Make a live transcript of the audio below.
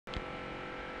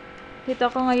Dito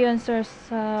ako ngayon, sir,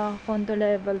 sa condo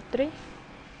level 3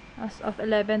 as of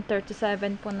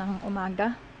 11:37 po ng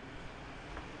umaga.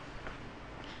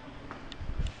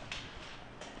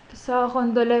 Sa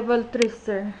condo level 3,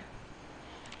 sir.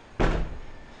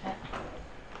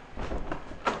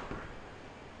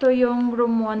 Ito yung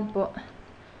room 1 po.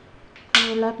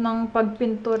 Lahat ng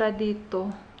pagpintura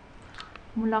dito,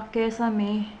 mula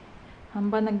kesame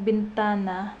hanggang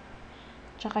nagbintana,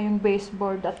 tsaka yung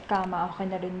baseboard at kama, okay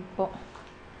na rin po.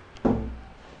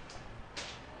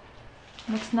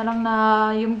 Next na lang na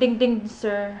yung dingding,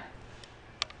 sir.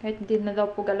 Kahit hindi na daw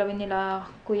po galawin nila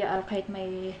Kuya Al, kahit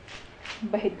may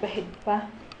bahid-bahid pa.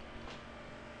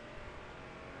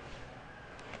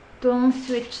 Itong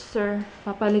switch, sir,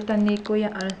 papalitan ni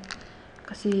Kuya Al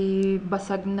kasi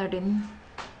basag na rin.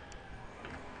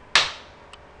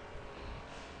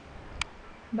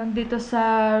 Bang dito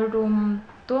sa room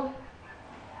 2,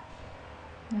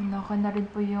 okay na rin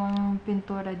po yung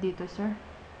pintura dito, sir.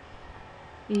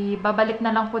 Ibabalik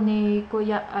na lang po ni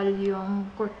Kuya Al yung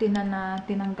kurtina na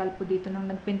tinanggal po dito nung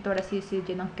nagpintura si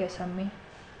CJ ng kesame.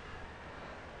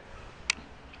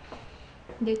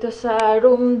 Dito sa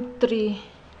room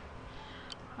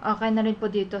 3, okay na rin po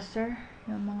dito, sir.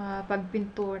 Yung mga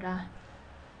pagpintura,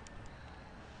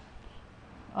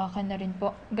 okay na rin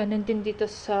po. Ganun din dito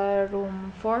sa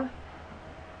room 4.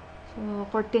 So,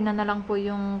 kurtina na lang po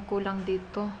yung kulang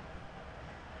dito.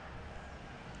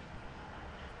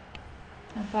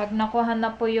 Pag nakuha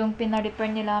na po yung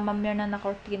pina-repair nila Ma'am Mirna na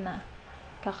kurtina,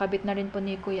 kakabit na rin po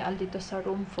ni Kuya Al dito sa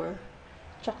room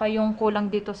 4. Tsaka yung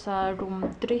kulang dito sa room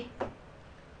 3.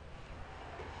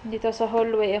 Dito sa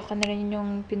hallway, okay na rin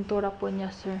yung pintura po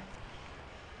niya, sir.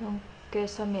 Yung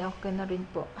kesame, okay na rin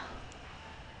po.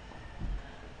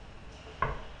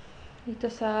 Dito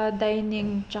sa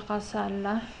dining tsaka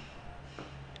sala,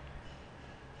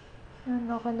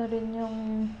 okay na rin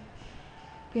yung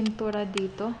pintura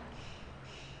dito.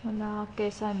 Wala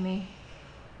kesame.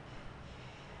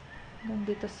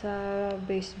 Dito sa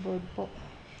baseboard po.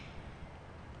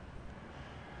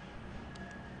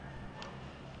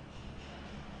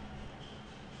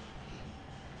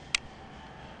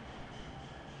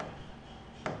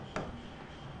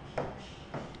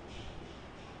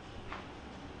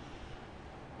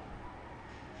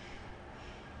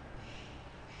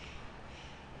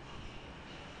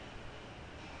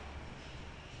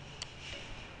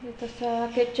 Dito sa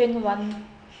kitchen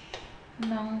 1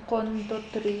 ng condo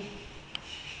 3,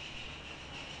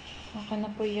 okay na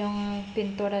po yung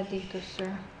pintura dito,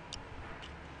 sir.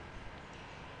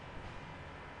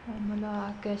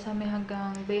 Mula kesame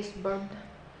hanggang baseboard,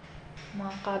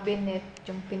 mga cabinet,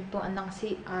 yung pintuan ng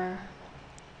CR,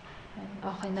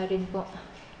 okay na rin po.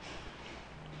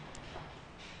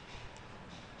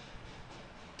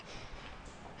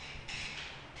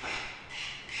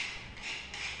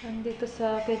 Dito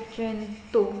sa kitchen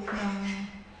 2 ng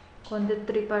condo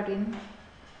 3 pa rin,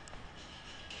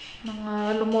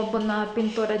 mga lumubon na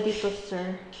pintura dito,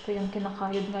 sir. Ito yung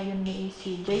kinakayod ngayon ni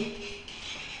CJ.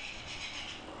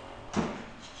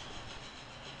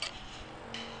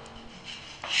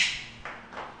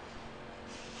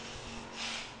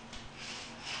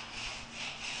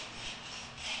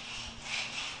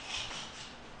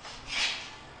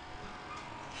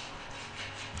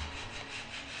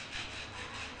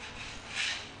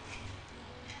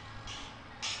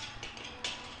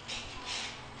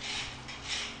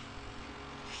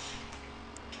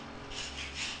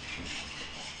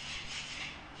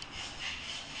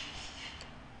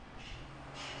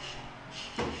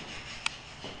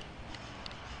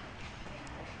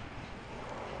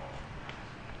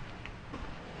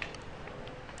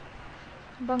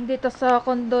 Bang dito sa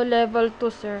condo level 2,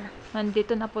 sir,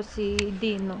 nandito na po si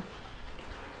Dino.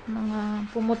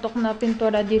 Mga pumutok na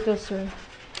pintura dito, sir.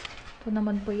 Ito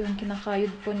naman po yung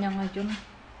kinakayod po niya ngayon.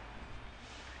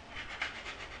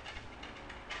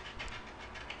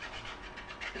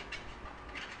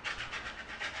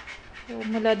 So,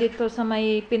 mula dito sa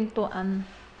may pintuan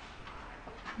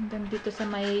hanggang dito sa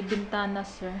may bintana,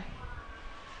 sir,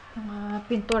 mga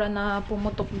pintura na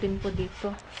pumutok din po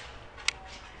dito.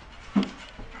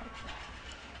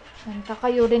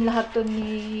 Kakayo rin lahat to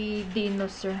ni Dino,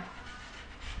 sir.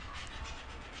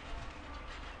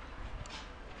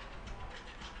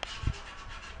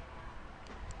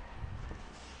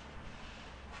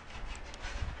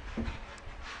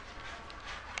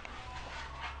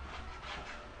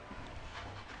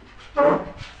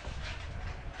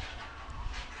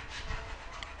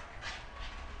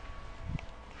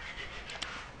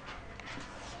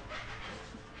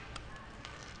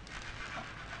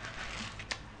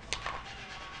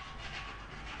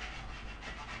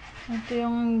 Ito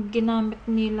yung ginamit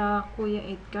nila Kuya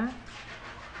Edgar.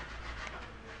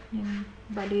 Yan,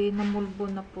 bali namulbo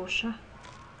na po siya.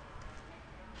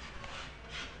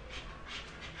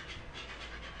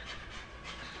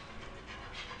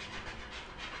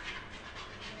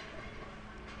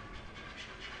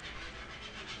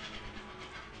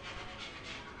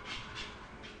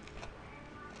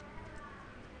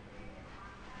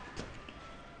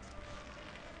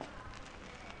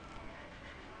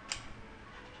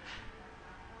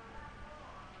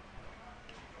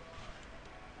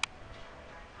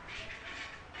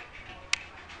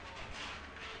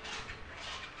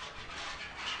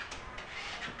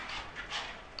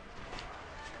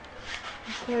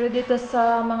 Pero dito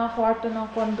sa mga kwarto ng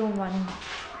condo 1, yan,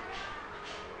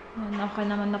 okay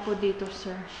naman na po dito,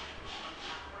 sir.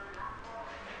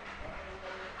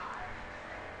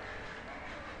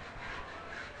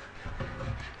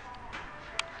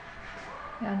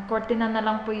 Yan, kortina na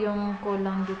lang po yung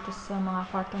kulang dito sa mga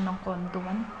kwarto ng condo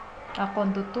 1,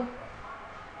 condo 2.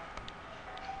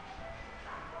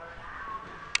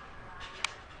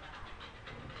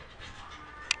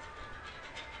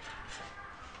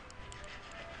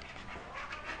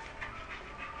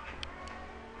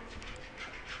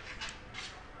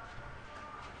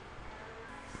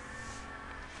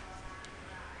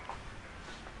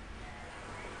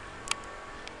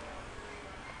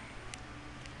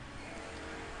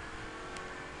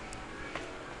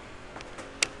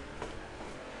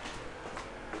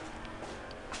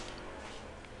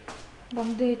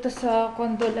 Dito sa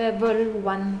condo level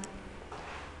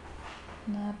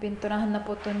 1 na pinturahan na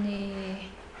po to ni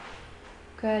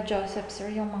Kuya Joseph,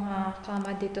 sir, yung mga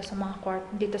kama dito sa mga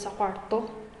dito sa kwarto.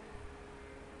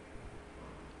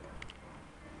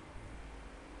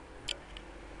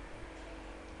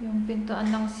 Yung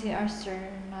pintuan ng CR, sir,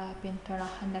 na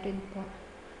pinturahan na rin po.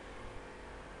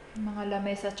 Yung mga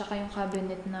lamesa tsaka yung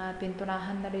cabinet na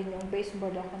pinturahan na rin, yung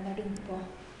baseboard ako na rin po.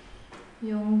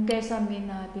 Yung kesame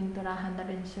na pinturahan na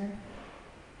rin, sir.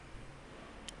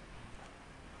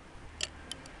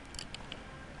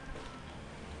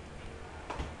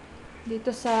 Dito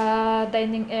sa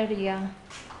dining area,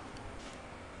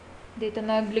 dito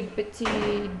nagligpit si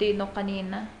Dino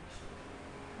kanina.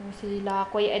 Sila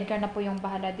Kuya Edgar na po yung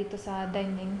bahala dito sa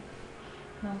dining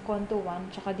ng condo 1,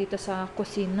 tsaka dito sa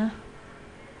kusina.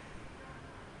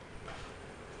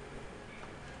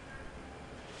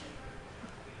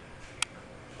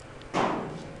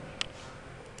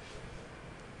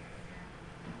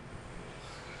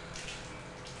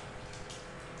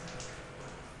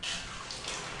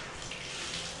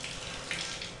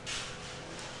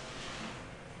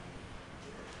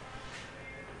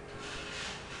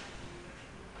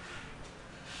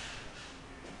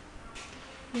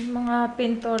 Yung mga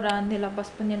pintura, nilabas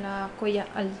po nila Kuya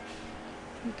Al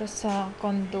dito sa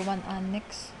condo 1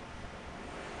 annex.